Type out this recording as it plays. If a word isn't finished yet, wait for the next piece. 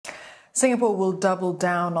Singapore will double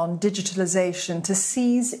down on digitalization to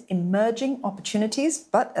seize emerging opportunities,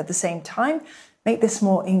 but at the same time, make this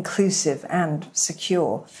more inclusive and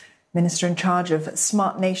secure. Minister in charge of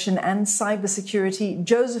Smart Nation and Cybersecurity,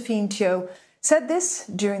 Josephine Teo, said this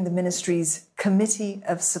during the ministry's Committee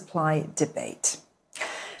of Supply debate.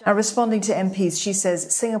 Now, responding to MPs, she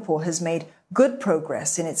says Singapore has made good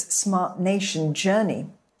progress in its Smart Nation journey.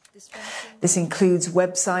 This includes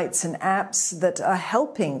websites and apps that are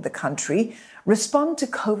helping the country respond to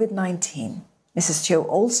COVID-19. Mrs. Teo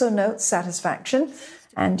also notes satisfaction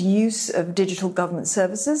and use of digital government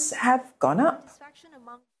services have gone up.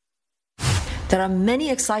 There are many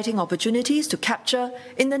exciting opportunities to capture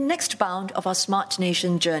in the next bound of our Smart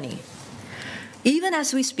Nation journey. Even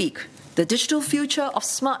as we speak, the digital future of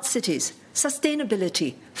smart cities,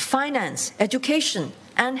 sustainability, finance, education,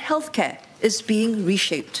 and healthcare is being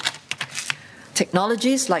reshaped.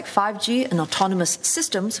 Technologies like 5G and autonomous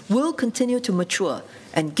systems will continue to mature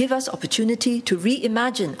and give us opportunity to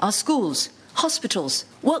reimagine our schools, hospitals,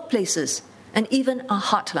 workplaces, and even our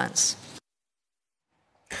heartlands.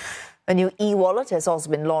 A new e-wallet has also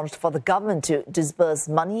been launched for the government to disburse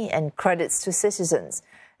money and credits to citizens.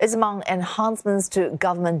 It's among enhancements to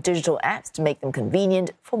government digital apps to make them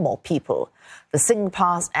convenient for more people. The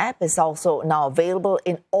Singpass app is also now available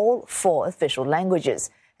in all 4 official languages,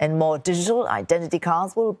 and more digital identity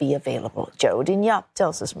cards will be available. Geraldine Yap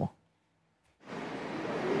tells us more.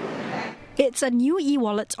 It's a new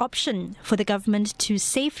e-wallet option for the government to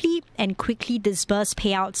safely and quickly disburse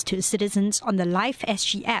payouts to citizens on the Life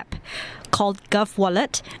SG app. Called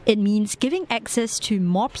GovWallet, it means giving access to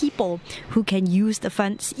more people who can use the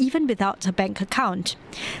funds even without a bank account.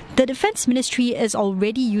 The Defence Ministry is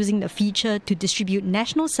already using the feature to distribute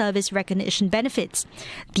national service recognition benefits.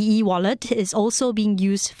 The e-wallet is also being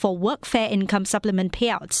used for workfare income supplement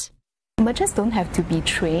payouts. Merchants don't have to be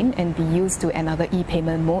trained and be used to another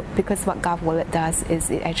e-payment mode, because what GovWallet does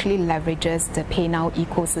is it actually leverages the PayNow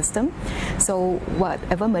ecosystem. So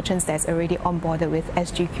whatever merchants that's already onboarded with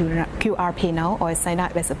SG QR PayNow or sign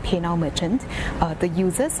up as a PayNow merchant, the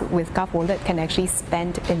users with GovWallet can actually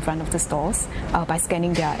spend in front of the stores by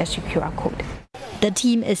scanning their SG QR code. The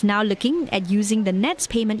team is now looking at using the Nets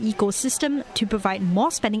payment ecosystem to provide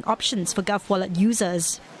more spending options for GovWallet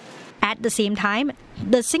users. At the same time,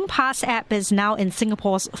 the Singpass app is now in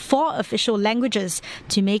Singapore's 4 official languages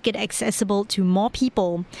to make it accessible to more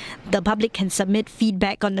people. The public can submit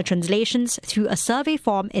feedback on the translations through a survey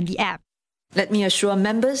form in the app. Let me assure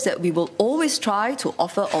members that we will always try to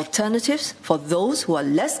offer alternatives for those who are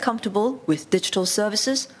less comfortable with digital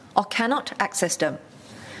services or cannot access them.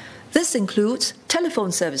 This includes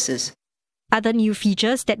telephone services. Other new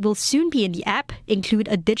features that will soon be in the app include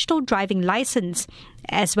a digital driving license,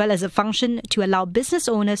 as well as a function to allow business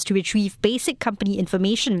owners to retrieve basic company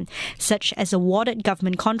information, such as awarded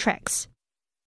government contracts.